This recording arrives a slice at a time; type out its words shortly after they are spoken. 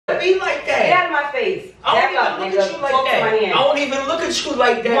face. I don't even look at you like that. I don't even look at you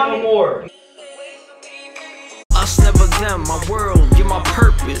like that no more. Us never them, my world, you're my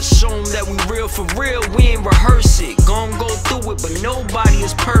purpose. Show them that we real for real, we ain't rehearse it. Gon' go through it, but nobody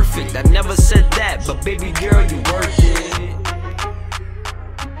is perfect. I never said that, but baby girl, you worth it.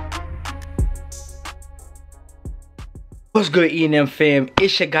 What's good, E&M fam?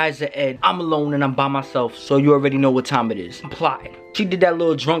 It's your guys at Ed. I'm alone and I'm by myself, so you already know what time it is. Applied. She did that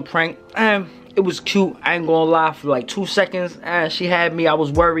little drunk prank, and it was cute. I ain't gonna lie, for like 2 seconds, and she had me. I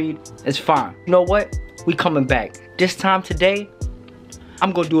was worried. It's fine. You know what? We coming back. This time today,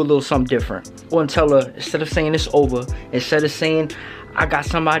 I'm gonna do a little something different. I'm gonna tell her, instead of saying it's over, instead of saying I got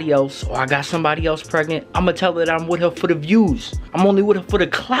somebody else or I got somebody else pregnant, I'm gonna tell her that I'm with her for the views. I'm only with her for the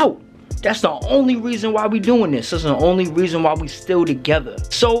clout. That's the only reason why we doing this. That's the only reason why we still together.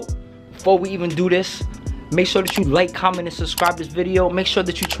 So, before we even do this, make sure that you like, comment, and subscribe this video. Make sure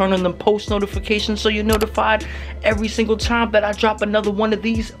that you turn on the post notifications so you're notified every single time that I drop another one of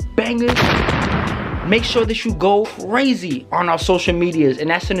these bangers. Make sure that you go crazy on our social medias,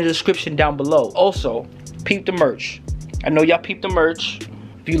 and that's in the description down below. Also, peep the merch. I know y'all peep the merch.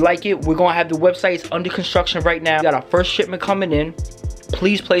 If you like it, we're gonna have the websites under construction right now. We got our first shipment coming in.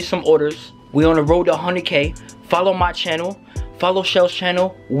 Please place some orders. We on the road to 100K. Follow my channel. Follow Shell's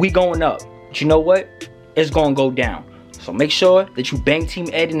channel. We going up. But you know what? It's gonna go down. So make sure that you bang Team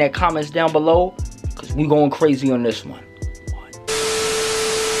Ed in that comments down below, because we going crazy on this one.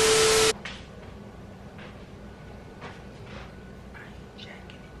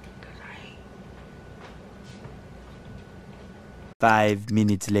 5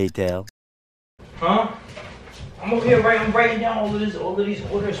 minutes later. Huh? I'm up here I'm writing down all of these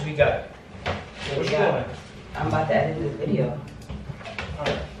orders we got. What you doing? I'm about to edit this video.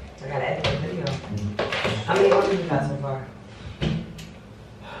 Alright. I gotta edit the video. How many orders you got so far?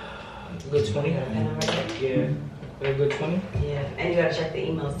 Good 20? You got a pen right there? Yeah. Very good 20? Yeah. And you gotta check the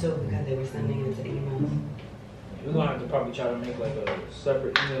emails too, because they were sending it to the emails. We're gonna have to probably try to make like a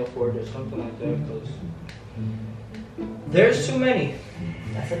separate email for it or something like that, because there's too many.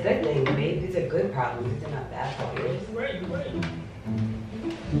 That's a good thing, babe. These are good problems. These are not bad problems. You're right, you're right.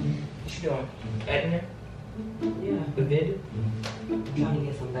 What you doing? Editing it? Yeah. The vid? I'm trying to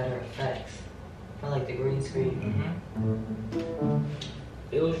get some better effects for like the green screen.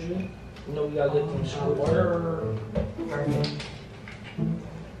 It was you. You know we gotta get them square. Perfect.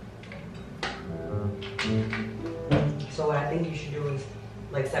 So what I think you should do is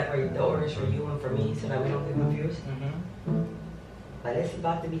like separate the orders for you and for me so that we don't get confused. But it's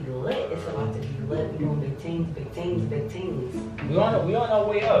about to be lit. It's about to be lit. We're doing big things, big things, big things. We on our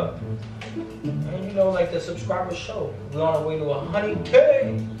way up. And you know, like the subscribers show. We're on our way to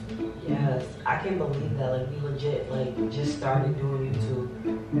 100K. Yes. I can't believe that. Like we legit like just started doing YouTube.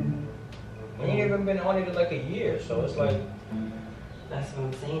 We ain't even been on it in like a year, so it's like, that's what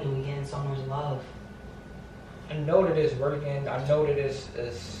I'm saying, and we getting so much love. I know that it's working. I know that it's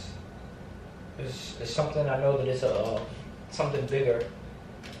something. I know that it's something bigger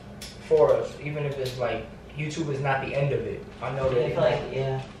for us, even if it's like YouTube is not the end of it. I know that. I feel like,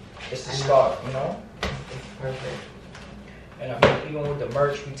 yeah, it's the start, you know. It's perfect. And I mean, even with the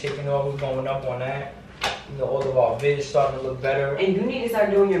merch, we taking off, we going up on that. You know, all of our vids starting to look better. And you need to start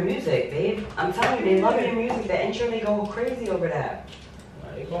doing your music, babe. I'm telling you, they love your music. The intro, they go crazy over that.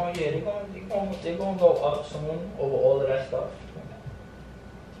 They're gonna go up soon over all of that stuff.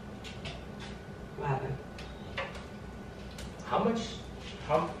 What happened? How much?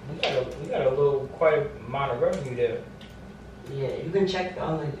 We got a little quite amount of revenue there. Yeah, you can check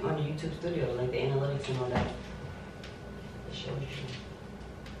on the YouTube studio, like the analytics and all that. It shows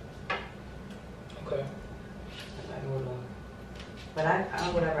you. Okay. But I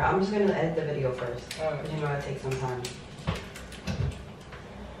whatever. I'm just gonna edit the video first. Alright. You know, it takes some time.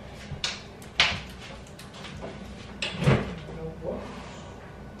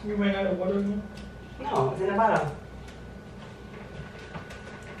 You ran out of water again? No, it's in the bottom.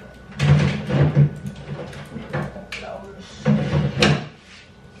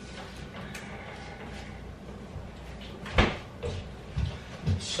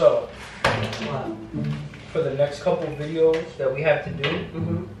 So, What? for the next couple videos that we have to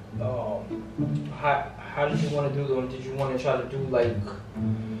do, how did you want to do them? Did you want to try to do like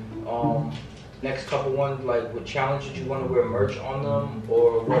next couple ones like with challenges? You want to wear merch on them,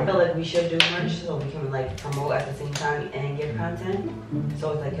 or what? I feel like we should do merch so we can like promote at the same time and give content.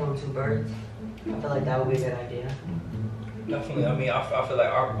 So it's like killing two birds. I feel like that would be a good idea. Definitely. I mean, I feel like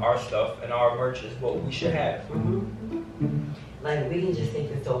our stuff and our merch is what we should have. Like we can just take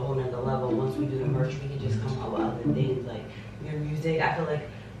this to a whole nother level. Once we do the merch, we can just come up with other things like your music. I feel like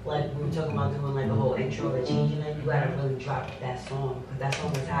like we were talking about doing like a whole intro or changing it, you gotta really drop that song, because that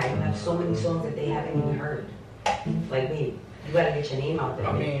song is high. You have so many songs that they haven't even heard. Like, babe, you gotta get your name out there.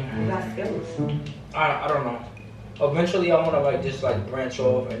 I mean, you got skills. I don't know. Eventually, I want to like just like branch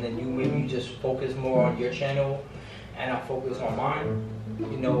off, and then you maybe just focus more on your channel, and I focus on mine.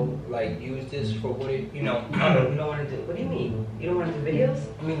 You know, like use this for what it, you know. You don't want to do. What do you mean? You don't want to do videos?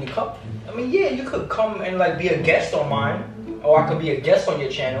 I mean, yeah, you could come and like be a guest on mine, or I could be a guest on your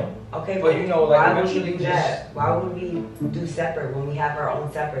channel. Okay, but you know, like why eventually would we do that? Why would we do separate when we have our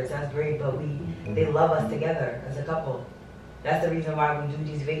own separates? That's great, but they love us together as a couple. That's the reason why we do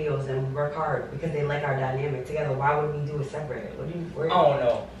these videos and we work hard, because they like our dynamic together. Why would we do it separate? What do you? I don't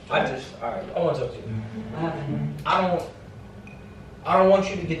know. Alright, I want to talk to you. What happened? I don't want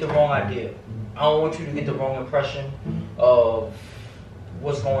you to get the wrong idea. I don't want you to get the wrong impression of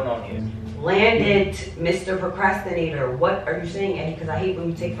what's going on here. Landed, Mr. Procrastinator. What are you saying, Eddie? Because I hate when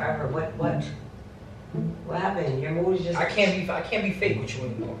you take forever. What happened? Your mood is just. I can't be fake with you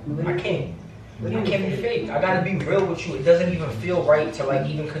anymore. I can't. What do you I can't be fake. I gotta be real with you. It doesn't even feel right to like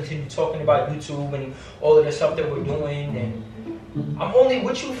even continue talking about YouTube and all of the stuff that we're doing. And I'm only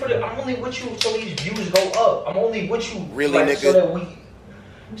with you so these views go up. I'm only with you really, like, nigga.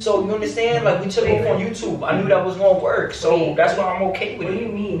 So you understand? Like we took off on YouTube. I knew that was gonna work. So that's why I'm okay with it. What do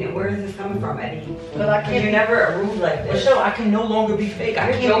you mean? And where is this coming from, Eddie? Because I can't. You're never rude like this. Michelle, I can no longer be fake.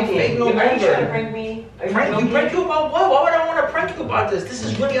 I can't be fake no longer. Are you trying to prank me? Prank you about what? Why would I want to prank you about this? This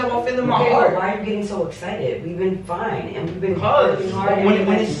is really how I feel in my heart. Why are you getting so excited? We've been fine and we've been working hard.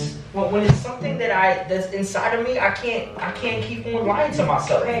 When it's something that's inside of me, I can't keep on lying to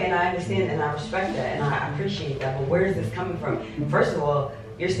myself. Okay, and I understand and I respect that and I appreciate that. But where is this coming from? First of all,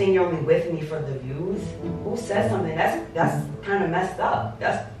 you're saying you're only with me for the views. Who says something? That's kind of messed up.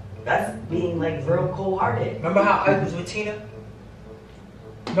 That's being like real cold-hearted. Remember how I was with Tina?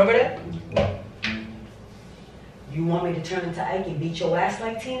 Remember that? You want me to turn into Ike and beat your ass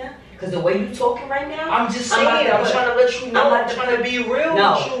like Tina? Because the way you talking right now, I'm just saying. I'm trying to let you know. I'm trying to be real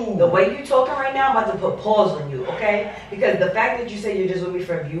with you. The way you talking right now, I'm about to put pause on you, okay? Because the fact that you say you're just with me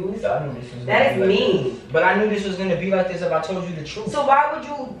for views, I knew this was that is mean. But I knew this was gonna be like this if I told you the truth. So why would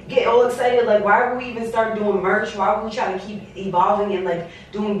you get all excited? Like, why would we even start doing merch? Why would we try to keep evolving and like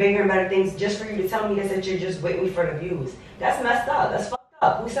doing bigger and better things just for you to tell me that you're just with me for the views? That's messed up. That's fucked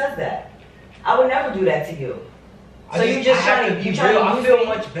up. Who says that? I would never do that to you. So you just trying to be real. I feel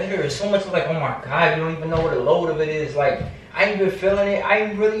much better. It's so much like, oh my God, you don't even know what a load of it is. Like, I ain't been feeling it. I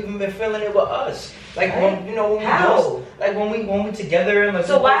ain't really even been feeling it with us. Like, when, you know, when we together and like.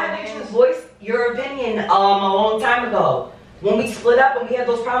 So why haven't you voiced your opinion a long time ago? When we split up and we had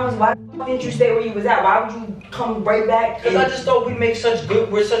those problems, why the fuck didn't you stay where you was at? Why would you come right back? Because I just thought we're such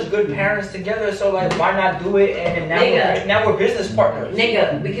good parents together, so like why not do it? And now we're business partners.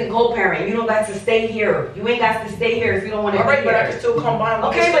 Nigga, we can co-parent. You don't got to stay here. You ain't got to stay here if you don't want to. Alright, but I can still come by and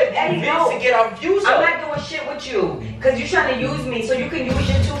okay, but Eddie, no. To get our views up. I'm not doing shit with you. Because you're trying to use me so you can use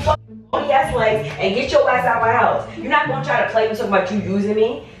your two fucking ass legs and get your ass out of my house. You're not going to try to play me talking about you using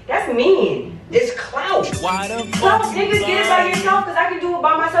me. That's mean. It's clout. Clout, niggas, get it by yourself, because I can do it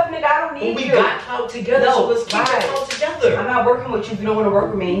by myself, nigga. I don't need you. We got clout together, so let's keep the clout together. I'm not working with you if you don't want to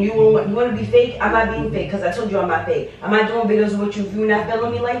work with me. And you want to be fake? I'm not being fake, because I told you I'm not fake. I'm not doing videos with you if you're not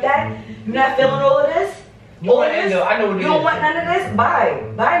feeling me like that. You're not feeling all of this? I know what it is. You don't want none of this? Bye.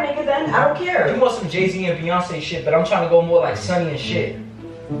 Bye, nigga, then. I don't care. You want some Jay-Z and Beyonce shit, but I'm trying to go more like Sunny and shit.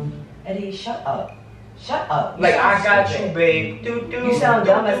 Eddie, shut up. Shut up. Like, I got you, babe. You sound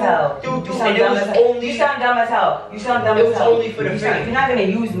dumb as hell. You sound dumb as hell. You sound dumb as hell. You sound dumb as hell. It was only for the fame. You're not gonna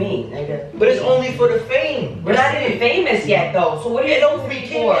use me, nigga. But it's only for the fame. We're not even famous yet, though. So what are you don't be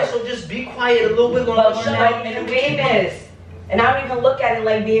famous, so just be quiet a little bit. But shut up, and famous. And I don't even look at it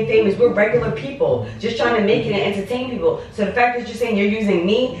like being famous. We're regular people, just trying to make it and entertain people. So the fact that you're saying you're using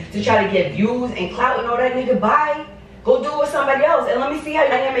me to try to get views and clout and all that, nigga, bye. Go do it with somebody else, and let me see how your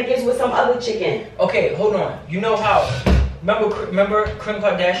dynamic is with some other chicken. Okay, hold on. You know how? Remember Kim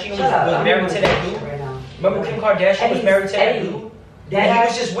Kardashian was married to that dude? Right now. Remember Kim Kardashian was married to that dude? And he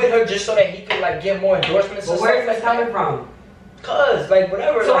was just with her just so that he could like get more endorsements. But where's this coming from? Cause like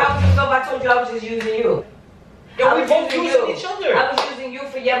whatever. So how would you feel if I told you I was just using you? Yeah, we both using each other. I was using you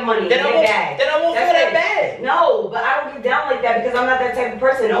for your money. Then I won't feel that bad. No, but I don't get down like that because I'm not that type of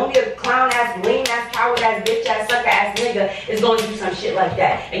person. Only a clown ass, lame ass, coward ass, bitch ass, sucker ass nigga is going to do some shit like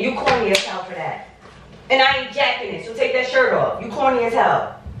that. And you corny as hell for that. And I ain't jacking it, so take that shirt off. You corny as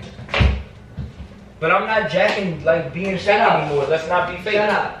hell. But I'm not jacking like being fake anymore. Let's not be fake. Shut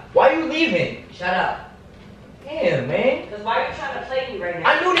up. Why are you leaving? Shut up. Damn, man. Because why are you trying to play me right now?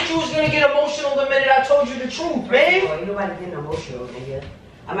 I knew that you was going to get emotional the minute I told you the truth, man. Ain't nobody getting emotional, nigga.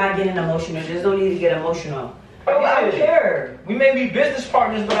 I'm not getting emotional. There's no need to get emotional. Yeah. I don't care. We may be business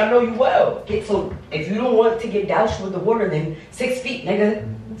partners, but I know you well. So if you don't want to get doused with the water, then 6 feet, nigga.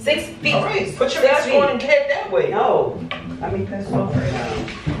 6 feet. All right, put your mask on and head that way. No, I mean pissed off right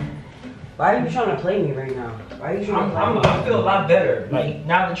now. Why are you trying to play me right now? Why are you trying to play me? I feel a lot better, like,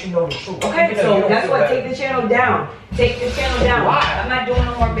 now that you know the truth. Okay, so that's why take the channel down. Take the channel down. Why? I'm not doing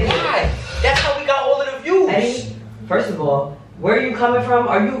no more videos. Why? That's how we got all of the views. Eddie, first of all, where are you coming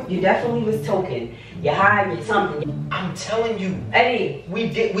from? You definitely was token. You're high, you're something. I'm telling you, Eddie, we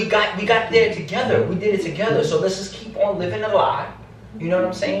got there together. We did it together. So let's just keep on living a lie. You know what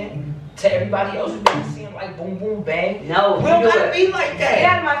I'm saying? To everybody else who's been seeing like boom boom bang. No, we don't gotta be like that. Get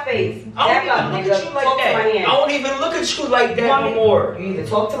out of my face. I don't even look at you like that. I don't even look at you like that no more. You either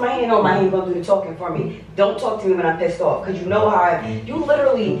talk to my hand or my hand gonna do the talking for me. Don't talk to me when I'm pissed off, because you know how you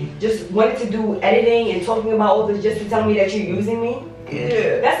literally just wanted to do editing and talking about all this just to tell me that you're using me.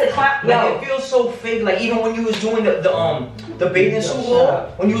 Yeah. That's the clap. Like, it feels so fake. Like, even when you was doing the bathing suit haul,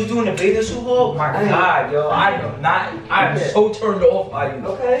 when you was doing the bathing suit haul, my God, yo, I am so turned off by you.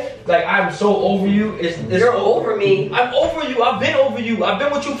 Okay. Like, I'm so over you. You're over me. I'm over you. I've been over you. I've been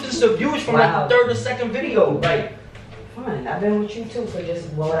with you for just the views from like the 3rd or 2nd video. Like, fine. I've been with you too for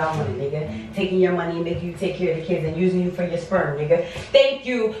just blowing out money, nigga. Taking your money and making you take care of the kids and using you for your sperm, nigga. Thank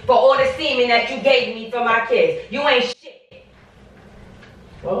you for all the semen that you gave me for my kids. You ain't shit.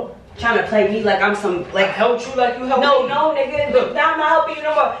 Well, trying to play me like I'm some like I helped you like you helped me. No, nigga. Look, now I'm not helping you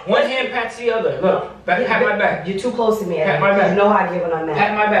no more. One hand pats the other. Look, pat my back. You're too close to me. Pat my back. You know how I get when I'm mad.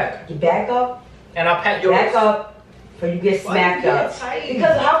 Pat my back. You back up. And I'll pat yours. Back up. Or you get smacked up.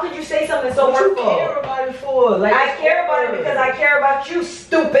 Because how could you say something so hurtful? What you care about it for? Like, I care about it because I care about you,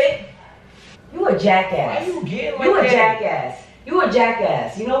 stupid. You a jackass. Why you getting like You a that? jackass. You a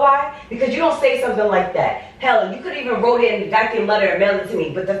jackass. You know why? Because you don't say something like that. Hell, you could even wrote it in a goddamn letter and mailed it to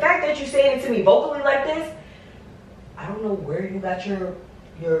me. But the fact that you saying it to me vocally like this, I don't know where you got your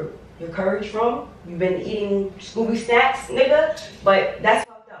courage from. You've been eating Scooby snacks, nigga. But that's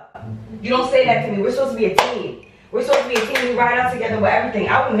fucked up. You don't say that to me. We're supposed to be a team. We're supposed to be a team. We ride out together with everything.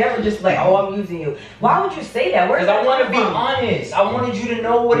 I would never just like, oh, I'm using you. Why would you say that? Because I want to be honest. I wanted you to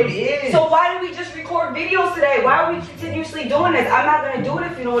know what it is. So why did we just record videos today? Why are we continuously doing this? I'm not gonna do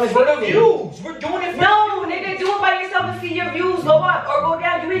it if you don't want to for the views. We're doing it for no, nigga, do it by yourself and see your views go up or go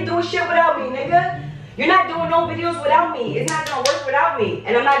down. You ain't doing shit without me, nigga. You're not doing no videos without me. It's not gonna work without me.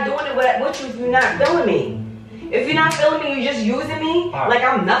 And I'm not doing it with you if you're not feeling me. If you're not feeling me, you're just using me like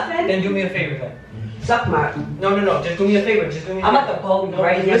I'm nothing. Then do me a favor then. Suck my. No. Just do me a favor. Just do me a favor. I'm about to bowl you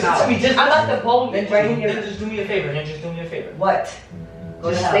right in your mouth. I'm about to bowl you right in your mouth. Just do me a favor. Then just do me a favor. What?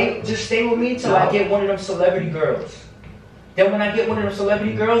 Just stay with me till I get one of them celebrity girls. Then when I get one of them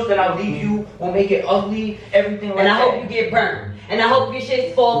celebrity girls, then I'll leave you. We'll make it ugly. Everything like that. And I hope you get burned. And I hope your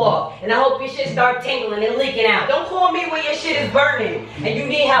shit fall off. And I hope your shit start tingling and leaking out. Don't call me when your shit is burning and you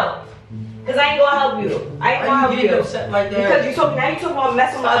need help. Cause I ain't gonna help you. I ain't gonna help you. Upset like that? Because you talking now you talking about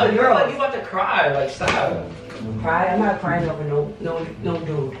messing with other girls. You about to cry? Like stop. Cry? I'm not crying over no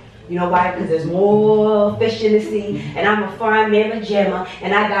dude. You know why? Because there's more fish in the sea, and I'm a fine mamma jamma,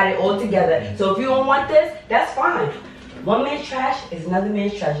 and I got it all together. So if you don't want this, that's fine. One man's trash is another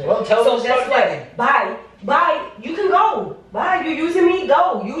man's treasure. Well, tell so guess what? Bye. You can go. Bye. You using me?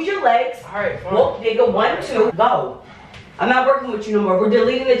 Go. Use your legs. All right. Fine. Whoop, nigga. 1, 2. Go. I'm not working with you no more. We're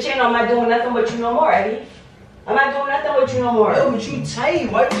deleting the channel. I'm not doing nothing with you no more, Eddie. I'm not doing nothing with you no more. Yo, but you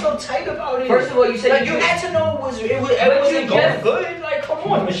tight. Why are you so tight about it? First of all, you said like you had to know it wasn't going good. Like, come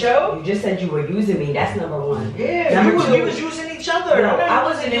on, Michelle. You just said you were using me. That's number one. Yeah, we was using each other. No, I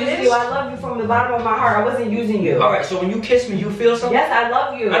wasn't using you. I love you from the bottom of my heart. I wasn't using you. All right, so when you kiss me, you feel something? Yes, I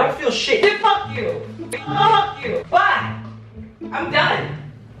love you. I don't feel shit. Then fuck you. Fuck you. Bye. I'm done.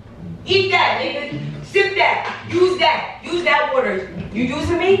 Eat that, nigga. Sip that. Use that. Use that water. You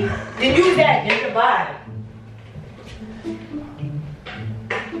using me? Then use that. Nigga, bye.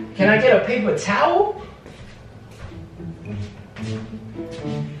 Can I get a paper towel?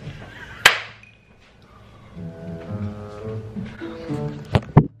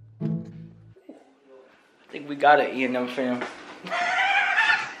 I think we got it, E&M fam.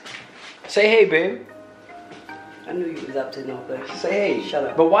 Say hey, babe. I knew you was up to no good. Say hey. Shut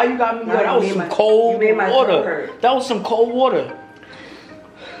up. But why you got me? No, that was some cold water. That was some cold water.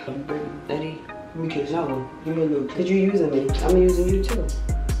 Eddie, let me kiss you. Give me a little. Cause you're using me. I'm using you too.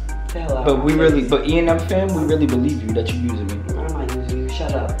 But E&M fam, we really believe you that you're using me. I'm not using you.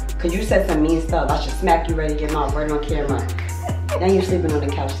 Shut up. Cause you said some mean stuff. I should smack you right in your mouth, right on camera. Now you're sleeping on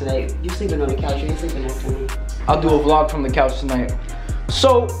the couch tonight. You sleeping on the couch. You ain't sleeping next to me. I'll do a vlog from the couch tonight.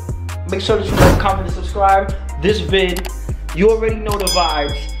 So make sure that you like, comment, and subscribe. This vid You already know the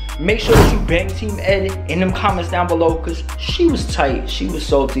vibes. Make sure that you bang Team Ed in them comments down below, because she was tight. She was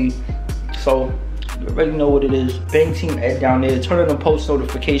salty. So, you already know what it is. Bang Team Ed down there. Turn on the post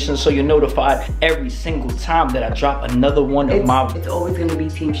notifications so you're notified every single time that I drop another one of my... It's always going to be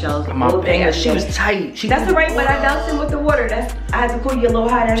Team Shells. My banger. She was tight. That's alright, but I doused him with the water. I had to cool you a little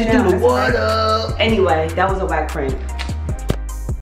hot. She threw the water. Anyway, that was a whack prank.